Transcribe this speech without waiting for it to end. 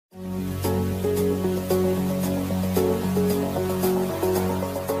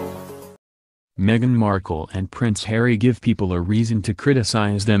Meghan Markle and Prince Harry give people a reason to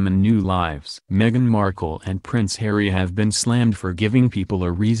criticize them in new lives. Meghan Markle and Prince Harry have been slammed for giving people a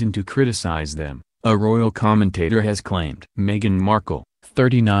reason to criticize them, a royal commentator has claimed. Meghan Markle,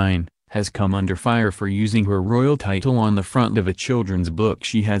 39, has come under fire for using her royal title on the front of a children's book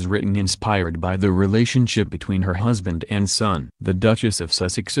she has written inspired by the relationship between her husband and son. The Duchess of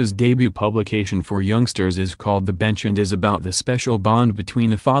Sussex's debut publication for youngsters is called The Bench and is about the special bond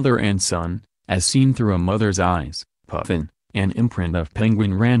between a father and son, as seen through a mother's eyes. Puffin, an imprint of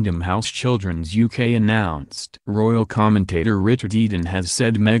Penguin Random House Children's UK announced. Royal commentator Richard Eden has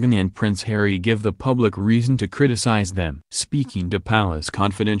said Meghan and Prince Harry give the public reason to criticize them. Speaking to Palace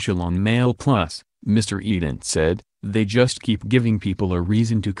Confidential on Mail Plus, Mr. Eden said, "They just keep giving people a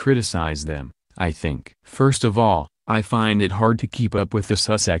reason to criticize them, I think. First of all, I find it hard to keep up with the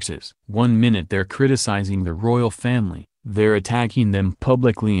Sussexes. One minute they're criticizing the royal family, they're attacking them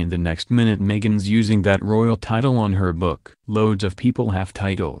publicly, and the next minute Meghan's using that royal title on her book. Loads of people have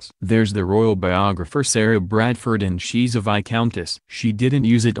titles. There's the royal biographer Sarah Bradford and she's a viscountess. She didn't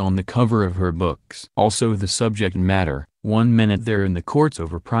use it on the cover of her books. Also the subject matter, one minute they're in the courts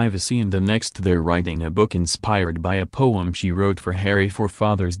over privacy and the next they're writing a book inspired by a poem she wrote for Harry for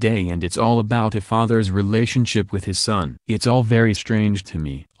Father's Day, and it's all about a father's relationship with his son. It's all very strange to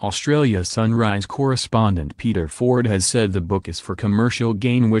me." Australia Sunrise correspondent Peter Ford has said the book is for commercial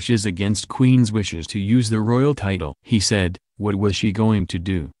gain, which is against Queen's wishes to use the royal title. He said, "What was she going to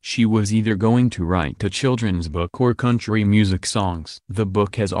do? She was either going to write a children's book or country music songs." The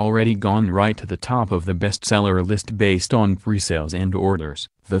book has already gone right to the top of the bestseller list based on pre-sales and orders.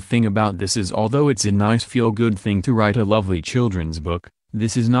 The thing about this is, although it's a nice feel-good thing to write a lovely children's book,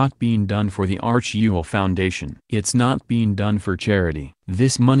 this is not being done for the Arch Ewell Foundation. It's not being done for charity.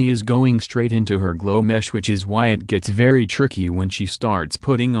 This money is going straight into her glow mesh, which is why it gets very tricky when she starts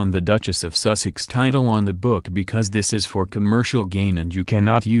putting on the Duchess of Sussex title on the book, because this is for commercial gain and you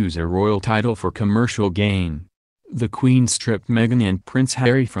cannot use a royal title for commercial gain. The Queen stripped Meghan and Prince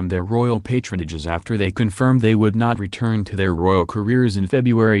Harry from their royal patronages after they confirmed they would not return to their royal careers in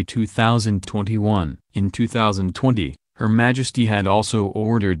February 2021. In 2020, Her Majesty had also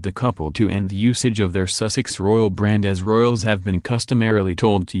ordered the couple to end the usage of their Sussex royal brand, as royals have been customarily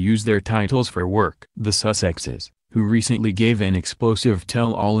told to use their titles for work. The Sussexes, who recently gave an explosive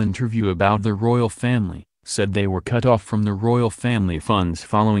tell-all interview about the royal family, said they were cut off from the royal family funds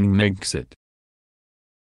following Megxit.